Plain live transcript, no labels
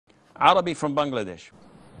Arabi from Bangladesh.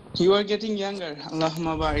 You are getting younger.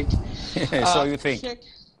 Allahumma barik. So you think.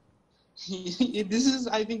 Sheikh, this is,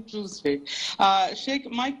 I think, true, Sheikh.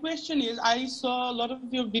 Sheikh, my question is, I saw a lot of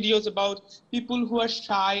your videos about people who are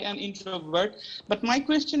shy and introvert. But my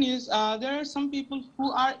question is, there are some people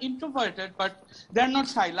who are introverted, but they're not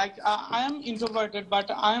shy. Like, I am introverted,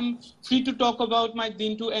 but I am free to talk about my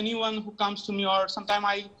deen to anyone who comes to me, or sometimes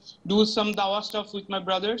I do some dawah stuff with my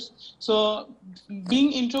brothers. So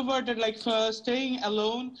being introverted, like staying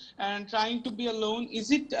alone and trying to be alone,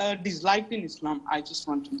 is it disliked in Islam? I just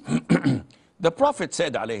want to know. The Prophet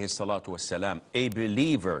said, alayhi salatu wasalam, a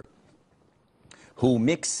believer who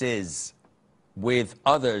mixes with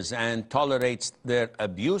others and tolerates their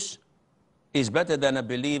abuse is better than a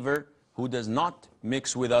believer who does not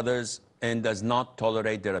mix with others and does not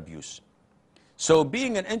tolerate their abuse. So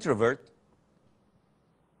being an introvert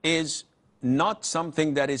is not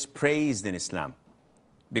something that is praised in Islam.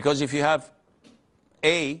 Because if you have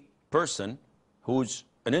a person who's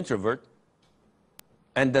an introvert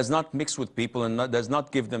and does not mix with people and does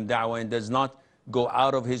not give them da'wah and does not go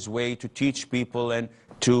out of his way to teach people and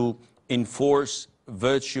to enforce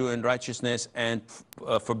virtue and righteousness and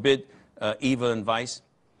forbid evil and vice,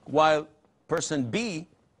 while person B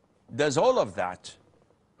does all of that,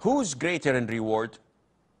 who's greater in reward?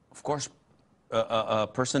 Of course,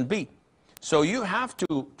 person B. So you have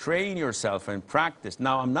to train yourself and practice.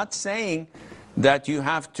 Now, I'm not saying that you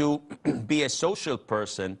have to be a social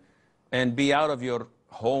person and be out of your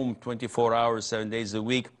home 24 hours, 7 days a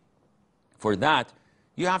week. For that,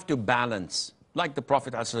 you have to balance, like the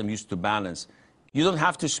Prophet ﷺ used to balance. You don't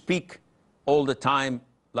have to speak all the time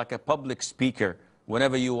like a public speaker.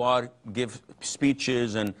 Whenever you are, give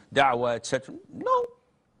speeches and da'wah, etc. No,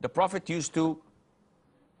 the Prophet used to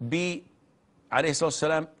be,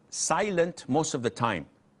 ﷺ, silent most of the time.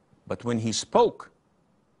 But when he spoke,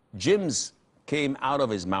 gems came out of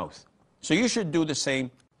his mouth. So you should do the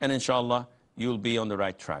same, and inshallah, you'll be on the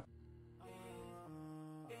right track.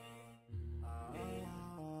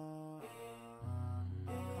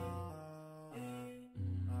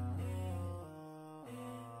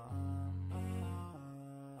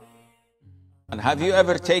 And have you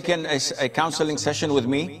ever taken a counseling session with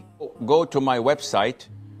me? Go to my website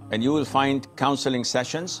and you will find counseling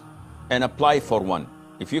sessions and apply for one.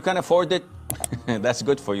 If you can afford it, that's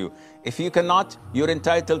good for you. If you cannot, you're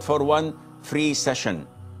entitled for one free session.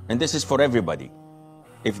 And this is for everybody.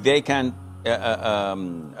 If they can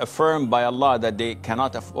affirm by Allah that they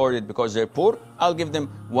cannot afford it because they're poor, I'll give them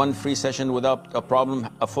one free session without a problem,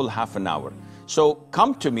 a full half an hour. So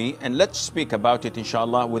come to me and let's speak about it,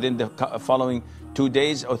 inshallah, within the following 2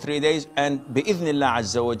 days or 3 days. And bi'idhnillah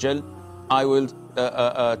azza wa jal, I will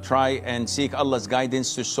try and seek Allah's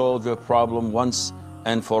guidance to solve your problem once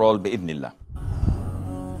and for all, bi'idhnillah.